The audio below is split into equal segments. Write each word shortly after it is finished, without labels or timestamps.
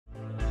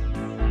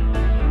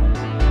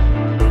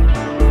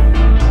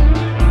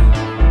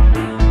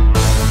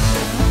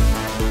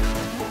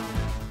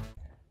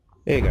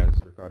Hey guys,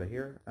 Ricardo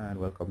here and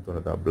welcome to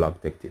another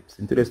blog tech tips.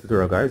 In today's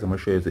tutorial guys, I'm going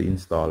to show you how to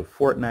install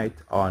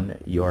Fortnite on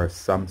your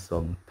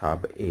Samsung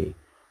Tab A.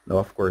 Now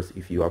of course,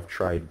 if you have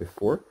tried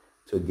before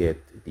to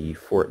get the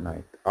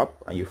Fortnite app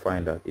and you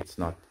find that it's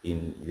not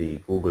in the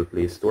Google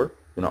Play Store,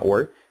 do not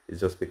worry.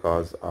 It's just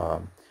because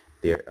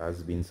there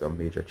has been some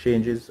major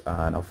changes,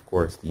 and of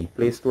course the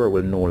Play Store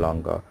will no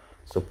longer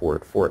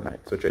support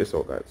Fortnite. So check this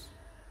out guys.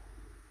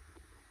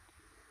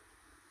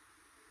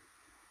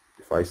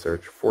 If I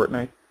search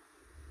Fortnite,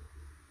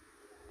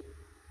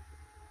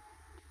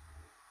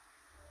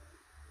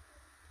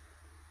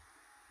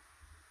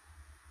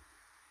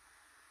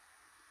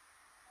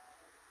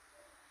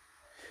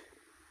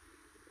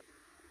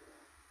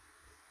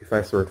 if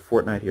I search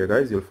Fortnite here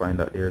guys, you'll find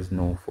that there's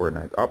no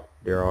Fortnite app.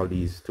 There are all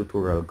these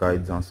tutorial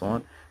guides and so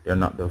on. They're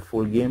not the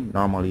full game.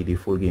 Normally the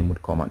full game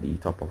would come at the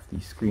top of the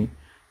screen,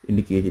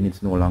 indicating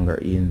it's no longer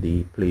in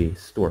the Play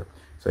Store.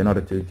 So in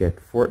order to get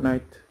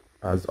Fortnite,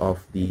 as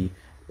of the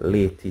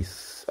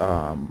latest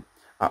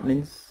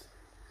happenings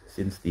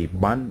since the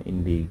ban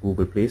in the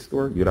Google Play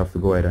Store, you'd have to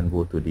go ahead and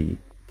go to the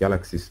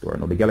Galaxy Store.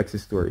 Now the Galaxy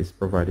Store is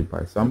provided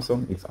by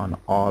Samsung. It's on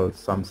all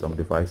Samsung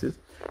devices.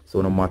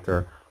 So no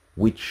matter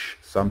which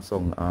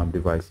Samsung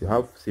device you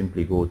have,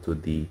 simply go to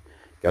the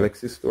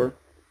Galaxy Store,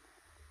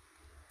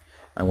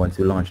 and once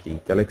you launch the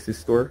Galaxy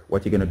Store,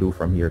 what you're gonna do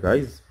from here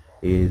guys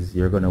is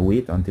you're gonna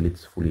wait until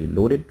it's fully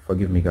loaded.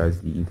 Forgive me guys,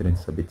 the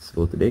internet's a bit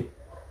slow today.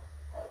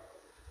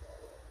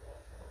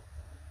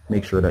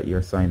 Make sure that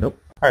you're signed up.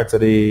 Alright, so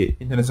the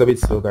internet's a bit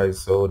slow guys,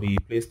 so the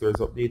Play Store is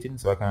updating,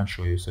 so I can't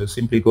show you. So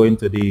simply go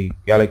into the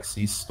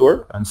Galaxy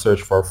Store and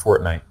search for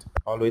Fortnite.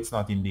 Although it's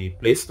not in the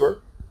Play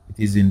Store,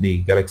 it is in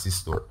the Galaxy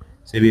Store.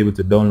 So you'll be able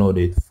to download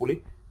it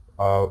fully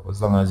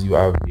as long as you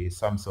have a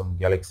Samsung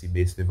Galaxy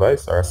based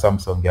device or a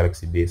Samsung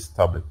Galaxy based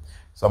tablet.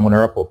 So I'm going to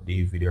wrap up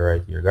the video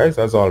right here guys.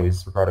 As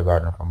always, Ricardo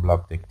Gardner from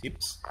Blog Tech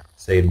Tips.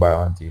 Say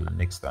bye until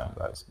next time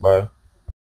guys. Bye.